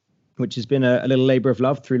 which has been a little labor of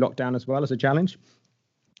love through lockdown as well as a challenge.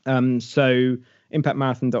 So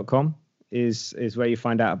impactmarathon.com is where you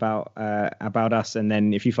find out about us, and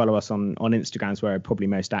then if you follow us on Instagram, is where we're probably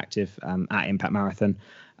most active, at Impact Marathon.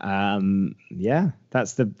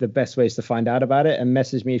 That's the best ways to find out about it, and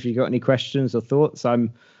message me if you've got any questions or thoughts.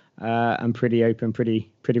 I'm pretty open, pretty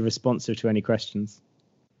responsive to any questions.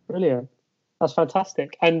 Brilliant, that's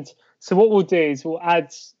fantastic. And so what we'll do is we'll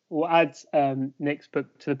add Nick's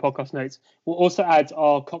book to the podcast notes. We'll also add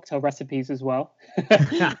our cocktail recipes as well.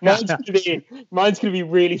 Mine's going to be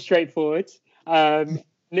really straightforward.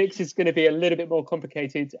 Nick's is going to be a little bit more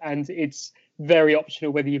complicated, and it's very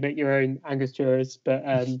optional whether you make your own Angostura,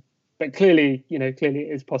 but clearly it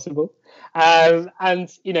is possible.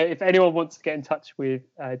 And if anyone wants to get in touch with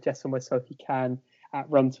Jess or myself, you can at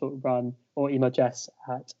Run Talk Run, or email Jess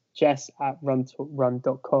at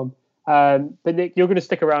runtalkrun.com. But Nick, you're going to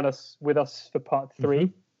stick around with us for part 3.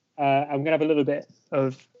 Mm-hmm. I'm going to have a little bit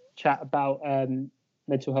of chat about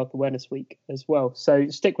Mental Health Awareness Week as well. So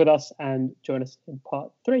stick with us and join us in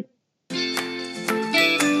part 3.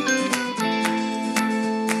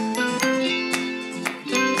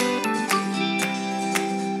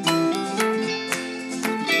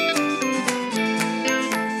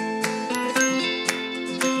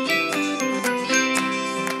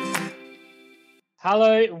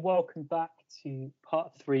 Hello and welcome back to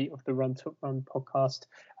part 3 of the Run Talk Run podcast.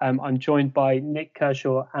 I'm joined by Nick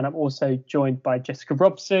Kershaw, and I'm also joined by Jessica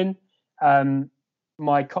Robson.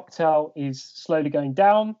 My cocktail is slowly going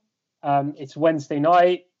down. It's Wednesday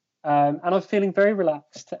night, and I'm feeling very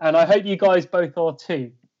relaxed. And I hope you guys both are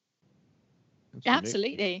too.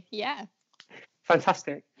 Absolutely, yeah.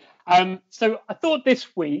 Fantastic. So I thought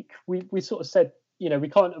this week we sort of said, we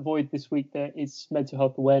can't avoid this week that it's Mental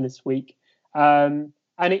Health Awareness Week. And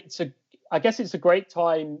I guess it's a great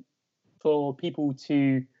time for people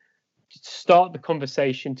to start the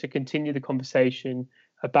conversation, to continue the conversation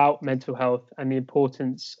about mental health and the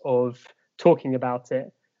importance of talking about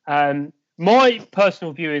it. My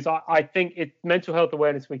personal view is I think Mental Health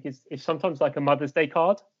Awareness Week is sometimes like a Mother's Day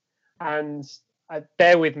card. And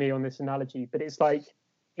bear with me on this analogy, but it's like,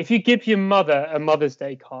 if you give your mother a Mother's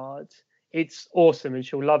Day card, it's awesome and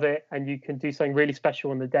she'll love it, and you can do something really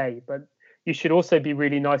special on the day. But you should also be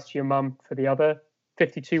really nice to your mum for the other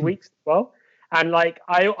 52 weeks as well. And like,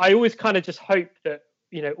 I always kind of just hope that,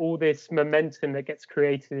 all this momentum that gets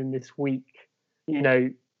created in this week,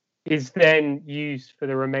 is then used for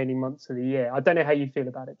the remaining months of the year. I don't know how you feel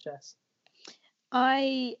about it, Jess.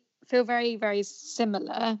 I feel very, very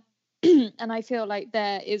similar. And I feel like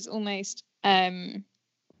there is almost a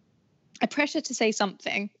pressure to say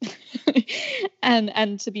something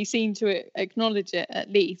and to be seen to acknowledge it at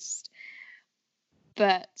least.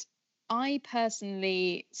 But I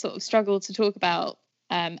personally sort of struggle to talk about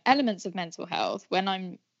elements of mental health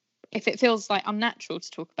if it feels like unnatural to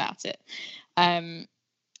talk about it.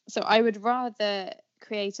 So I would rather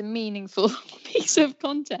create a meaningful piece of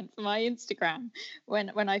content for my Instagram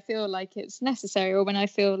when I feel like it's necessary, or when I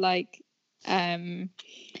feel like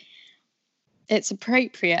it's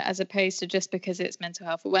appropriate, as opposed to just because it's Mental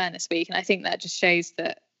Health Awareness Week. And I think that just shows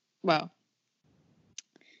that, well,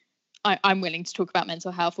 I'm willing to talk about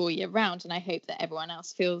mental health all year round, and I hope that everyone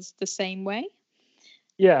else feels the same way.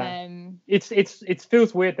 Yeah. It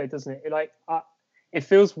feels weird though, doesn't it? Like it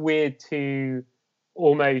feels weird to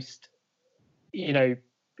almost, you know,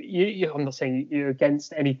 I'm not saying you're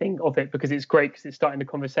against anything of it because it's great because it's starting the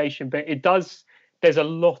conversation, but it does. There's a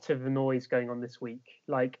lot of noise going on this week,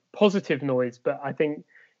 like positive noise, but I think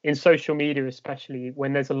in social media, especially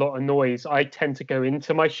when there's a lot of noise, I tend to go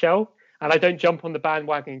into my shell and I don't jump on the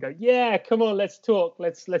bandwagon and go, yeah, come on, let's talk,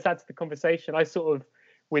 let's add to the conversation. I sort of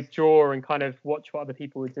withdraw and kind of watch what other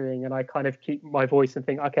people are doing, and I kind of keep my voice and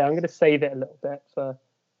think, okay, I'm going to save it a little bit for.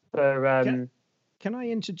 Can I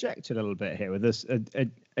interject a little bit here with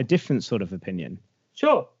a different sort of opinion?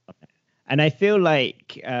 Sure. And I feel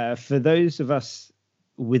like for those of us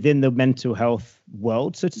within the mental health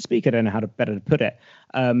world, so to speak, I don't know how to better put it.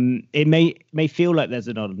 It may feel like there's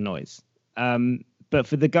a lot of noise, but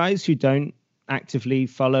for the guys who don't actively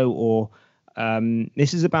follow or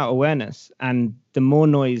this is about awareness, and the more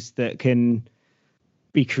noise that can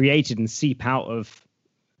be created and seep out of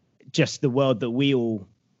just the world that we all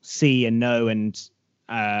see and know and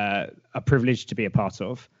are privileged to be a part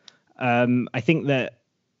of. I think that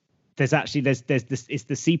there's this, it's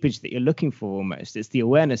the seepage that you're looking for almost. It's the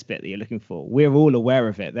awareness bit that you're looking for. We're all aware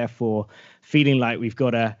of it. Therefore, feeling like we've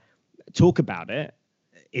got to talk about it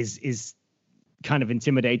is kind of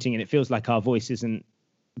intimidating, and it feels like our voice isn't.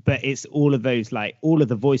 But it's all of those, like all of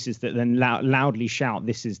the voices that then loudly shout,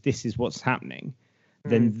 this is what's happening.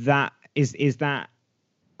 Then that is that.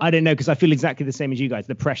 I don't know, because I feel exactly the same as you guys.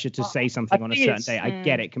 The pressure to say something on a certain day, I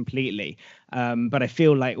get it completely. But I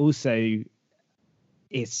feel like also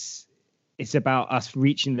it's about us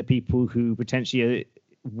reaching the people who potentially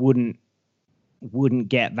wouldn't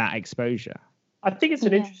get that exposure. I think it's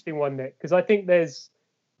an interesting one, Nick, because I think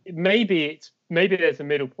maybe there's a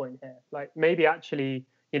middle point here. Like maybe actually,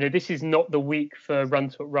 this is not the week for Run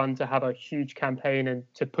Talk Run to have a huge campaign and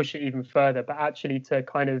to push it even further, but actually to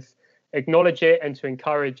kind of acknowledge it and to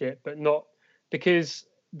encourage it, but not, because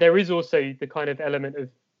there is also the kind of element of,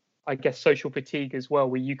 I guess, social fatigue as well,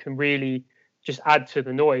 where you can really just add to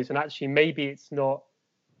the noise, and actually maybe it's not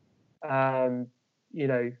a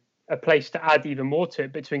place to add even more to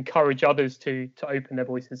it, but to encourage others to open their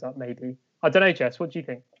voices up. Maybe, I don't know, Jess, what do you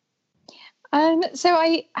think? So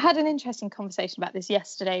I had an interesting conversation about this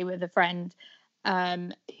yesterday with a friend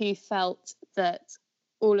who felt that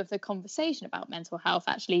all of the conversation about mental health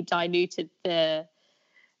actually diluted it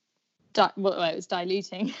was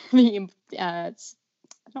diluting the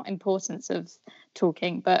not importance of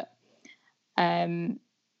talking, but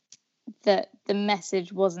that the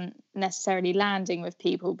message wasn't necessarily landing with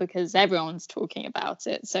people because everyone's talking about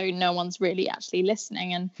it, so no one's really actually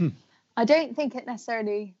listening. And I don't think it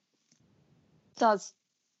necessarily does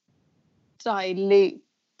dilute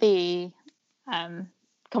the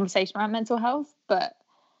conversation around mental health, but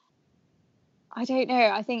I don't know.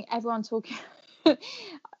 I think everyone talking.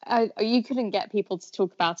 You couldn't get people to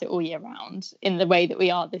talk about it all year round in the way that we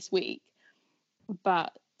are this week.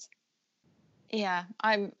 But yeah,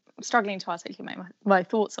 I'm struggling to articulate my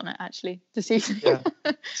thoughts on it actually this evening.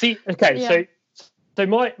 Yeah. See, okay, yeah. So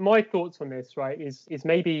my thoughts on this, right, is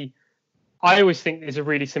maybe I always think there's a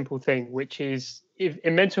really simple thing, which is if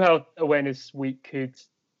in Mental Health Awareness Week could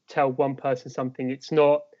tell one person something, it's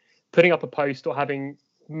not putting up a post or having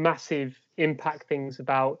massive impact things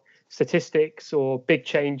about statistics or big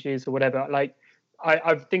changes or whatever. Like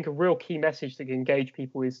I think a real key message that can engage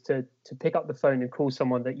people is to pick up the phone and call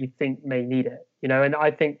someone that you think may need it, and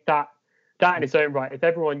I think that in its own right, if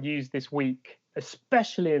everyone used this week,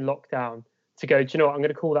 especially in lockdown, to go, do you know what, I'm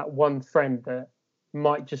going to call that one friend that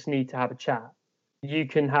might just need to have a chat, you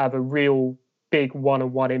can have a real big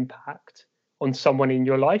one-on-one impact on someone in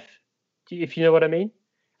your life, if you know what I mean,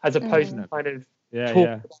 as opposed to kind of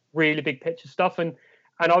talk really big picture stuff. And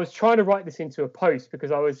I was trying to write this into a post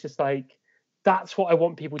because I was just like, that's what I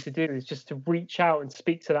want people to do, is just to reach out and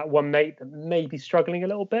speak to that one mate that may be struggling a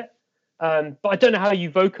little bit. But I don't know how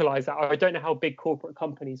you vocalize that, or I don't know how big corporate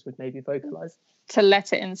companies would maybe vocalize. To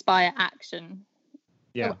let it inspire action.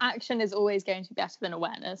 Yeah. Well, action is always going to be better than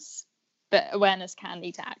awareness, but awareness can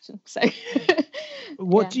lead to action. So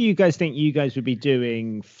what do you guys think you guys would be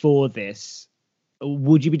doing for this?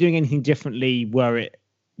 Would you be doing anything differently were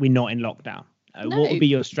we not in lockdown? No. What would be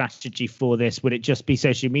your strategy for this? Would it just be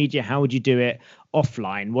social media? How would you do it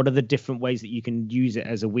offline? What are the different ways that you can use it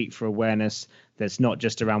as a week for awareness that's not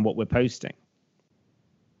just around what we're posting?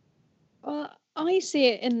 I see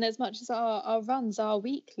it in as much as our runs are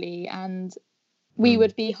weekly, and we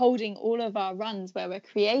would be holding all of our runs where we're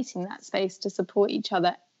creating that space to support each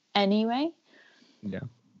other anyway. Yeah.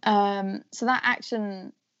 So that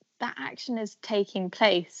action is taking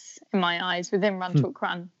place in my eyes within Run Talk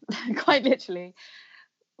Run, quite literally.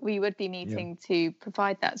 we would be meeting to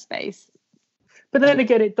provide that space. But then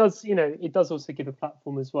again, it does also give a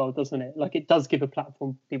platform as well, doesn't it? Like, it does give a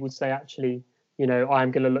platform for people to say, actually,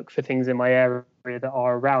 I'm going to look for things in my area that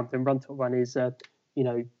are around. And Run Talk Run is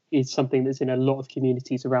something that's in a lot of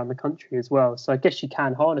communities around the country as well. So I guess you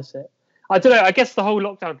can harness it. I don't know. I guess the whole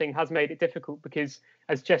lockdown thing has made it difficult because,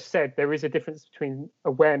 as Jess said, there is a difference between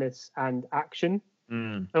awareness and action.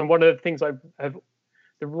 And one of the things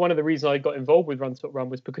one of the reasons I got involved with Run Talk Run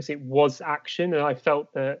was because it was action, and I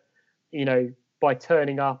felt that, by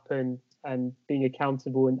turning up and being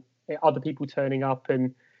accountable, and other people turning up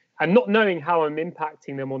and not knowing how I'm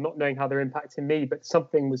impacting them or not knowing how they're impacting me, but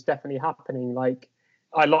something was definitely happening. Like,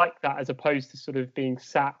 I like that, as opposed to sort of being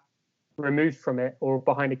sat removed from it or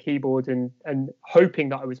behind a keyboard and hoping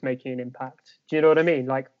that I was making an impact. Do you know what I mean?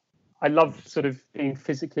 Like, I love sort of being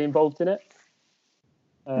physically involved in it.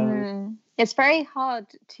 It's very hard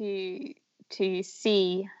to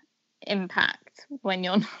see impact when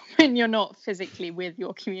you're not physically with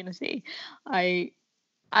your community.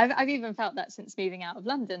 I've even felt that since moving out of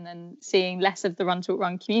London and seeing less of the Run Talk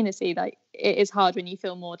Run community. Like, it is hard when you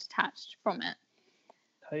feel more detached from it.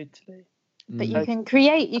 Totally. But you can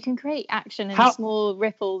create action in small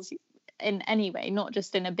ripples in any way, not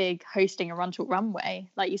just in a big hosting a Run Talk Run way.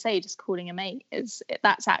 Like you say, just calling a mate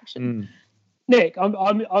that's action. Nick,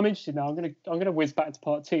 I'm interested now. I'm gonna whiz back to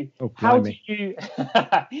part 2. Oh, how do you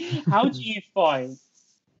find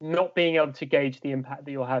not being able to gauge the impact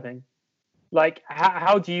that you're having? Like,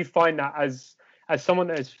 how do you find that as someone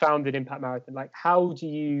that has founded Impact Marathon? Like, how do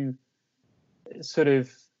you sort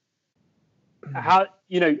of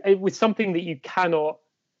with something that you cannot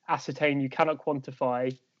ascertain, you cannot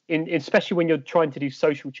quantify, especially when you're trying to do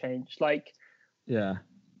social change? Like, do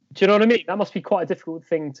you know what I mean? That must be quite a difficult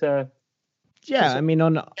thing to. Yeah, I mean,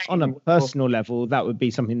 on a personal level, that would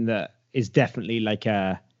be something that is definitely like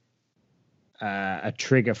a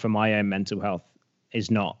trigger for my own mental health,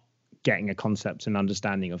 is not getting a concept and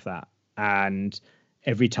understanding of that. And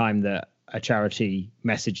every time that a charity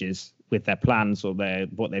messages with their plans or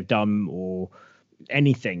what they've done or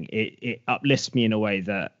anything, it uplifts me in a way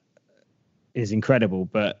that is incredible.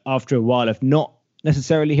 But after a while of not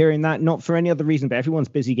necessarily hearing that, not for any other reason, but everyone's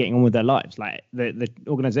busy getting on with their lives, like the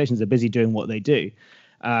organizations are busy doing what they do,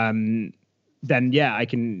 then I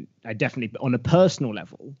definitely, on a personal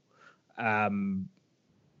level,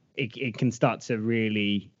 it can start to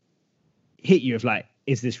really hit you of like,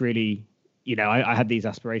 is this really, I had these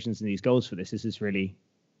aspirations and these goals for this. Is this really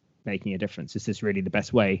making a difference? Is this really the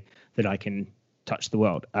best way that I can touch the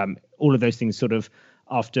world? All of those things sort of,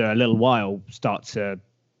 after a little while, start to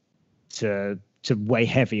weigh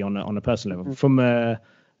heavy on a personal level.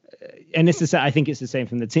 And I think it's the same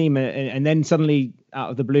from the team. And then suddenly, out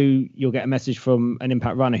of the blue, you'll get a message from an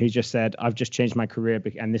Impact runner who just said, "I've just changed my career,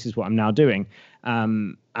 and this is what I'm now doing."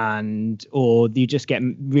 Or you just get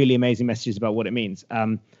really amazing messages about what it means.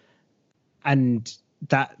 And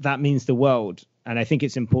that means the world. And I think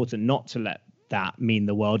it's important not to let that mean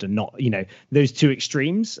the world, and not, those two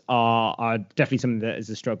extremes are definitely something that is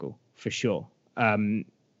a struggle for sure. Totally.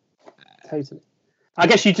 I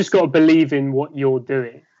guess you just got to believe in what you're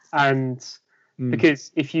doing. And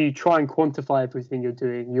because if you try and quantify everything you're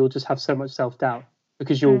doing, you'll just have so much self-doubt,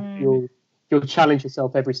 because you'll challenge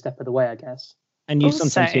yourself every step of the way, I guess. And you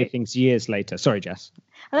sometimes hear things years later. Sorry, Jess.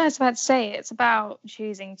 I was about to say, it's about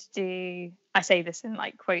choosing to do, I say this in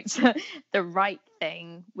like quotes, the right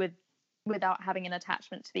thing without having an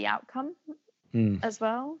attachment to the outcome as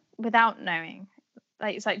well, without knowing.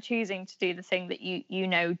 Like, it's like choosing to do the thing that you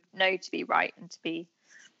know to be right and to be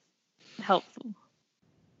helpful.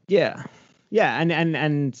 Yeah.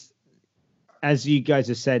 And as you guys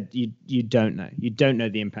have said, you don't know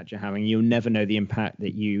the impact you're having. You'll never know the impact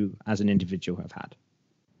that you as an individual have had.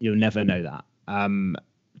 You'll never know that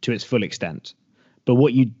to its full extent. But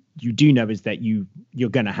what you do know is that you're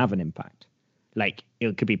going to have an impact. Like,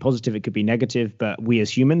 it could be positive, it could be negative, but we as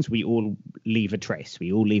humans, we all leave a trace.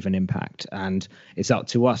 We all leave an impact, and it's up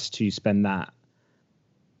to us to spend that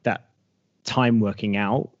time working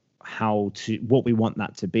out what we want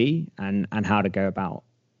that to be, and how to go about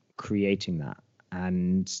creating that.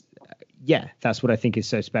 And that's what I think is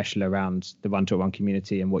so special around the Run Talk Run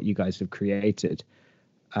community and what you guys have created,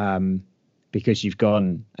 because you've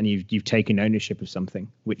gone and you've taken ownership of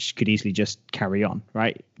something which could easily just carry on,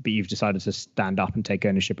 right? But you've decided to stand up and take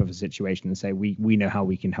ownership of a situation and say, we know how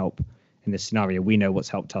we can help in this scenario. We know what's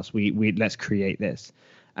helped us. We let's create this.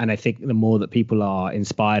 And I think the more that people are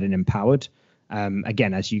inspired and empowered,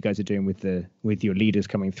 again, as you guys are doing with your leaders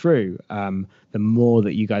coming through, the more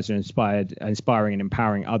that you guys are inspiring and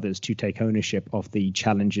empowering others to take ownership of the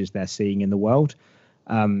challenges they're seeing in the world,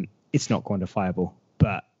 It's not quantifiable,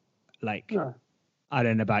 but like, No. I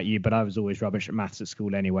don't know about you, but I was always rubbish at maths at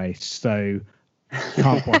school anyway, so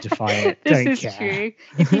can't quantify it. This Don't is care. true.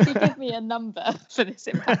 If you could give me a number for this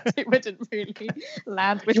impact, it wouldn't really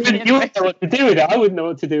land with You me. wouldn't know what to do with it. I wouldn't know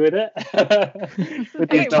what to do with it. With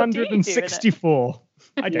these Okay, what do you do with it? 864.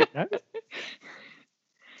 I don't know.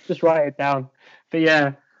 Just write it down. But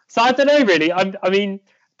yeah, so I don't know really. I mean,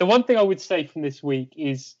 the one thing I would say from this week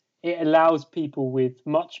is it allows people with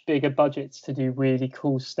much bigger budgets to do really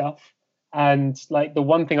cool stuff. And like the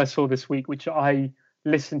one thing I saw this week, which I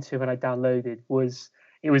listened to and I downloaded, was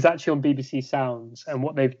it was actually on BBC Sounds. And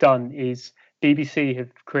what they've done is BBC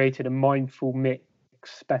have created a mindful mix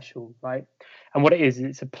special, right? And what it is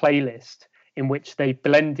it's a playlist in which they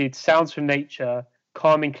blended sounds from nature,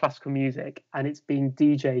 calming classical music, and it's being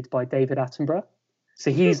DJ'd by David Attenborough. So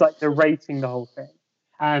he's like narrating the whole thing.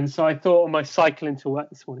 And so I thought on my cycle into work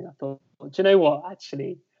this morning, I thought, do you know what?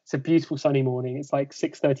 Actually, it's a beautiful sunny morning. It's like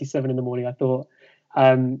 6:37 in the morning. I thought,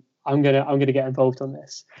 I'm gonna get involved on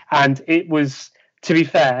this. And it was, to be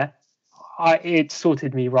fair, it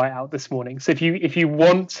sorted me right out this morning. So if you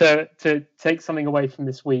want to take something away from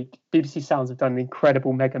this week, BBC Sounds have done an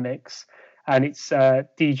incredible mega mix, and it's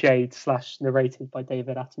DJ'd / narrated by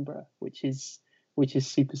David Attenborough, which is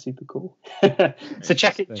super, super cool. So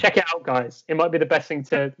check it out, guys. It might be the best thing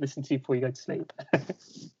to listen to before you go to sleep.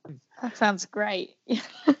 That sounds great.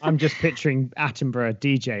 I'm just picturing Attenborough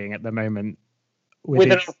DJing at the moment with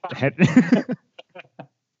his head.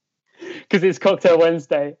 Because it's Cocktail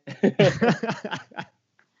Wednesday.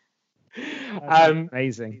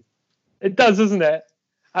 Amazing. It does, doesn't it?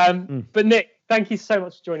 But Nick, thank you so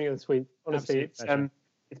much for joining us this week. Honestly,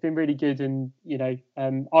 it's been really good, and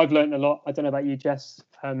I've learned a lot. I don't know about you, Jess.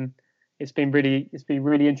 It's been really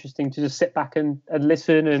interesting to just sit back and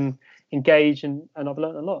listen and engage, and I've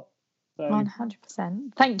learned a lot. So,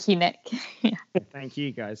 100%. Thank you, Nick. Thank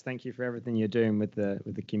you, guys. Thank you for everything you're doing with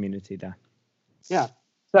the community there. Yeah.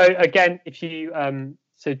 So again, if you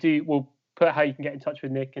we'll put how you can get in touch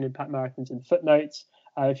with Nick and Impact Marathons in the footnotes.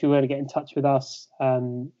 If you want to get in touch with us,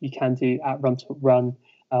 you can do at Run Talk Run,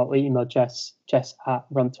 or email Jess at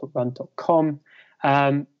runtalkrun.com.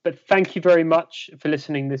 But thank you very much for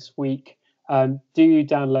listening this week. Do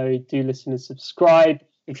download, do listen and subscribe.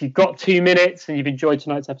 If you've got 2 minutes and you've enjoyed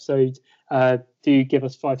tonight's episode, do give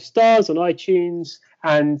us 5 stars on iTunes.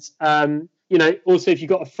 And, also if you've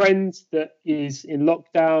got a friend that is in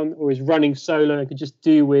lockdown or is running solo and could just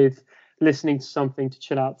do with listening to something to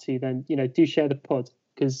chill out to, then, do share the pod,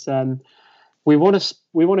 because we want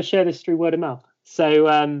to share this through word of mouth. So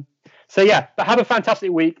yeah, but have a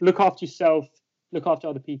fantastic week. Look after yourself, look after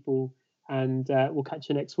other people, and we'll catch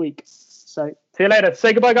you next week. So see you later.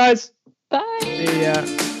 Say goodbye, guys. Bye. See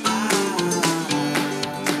ya.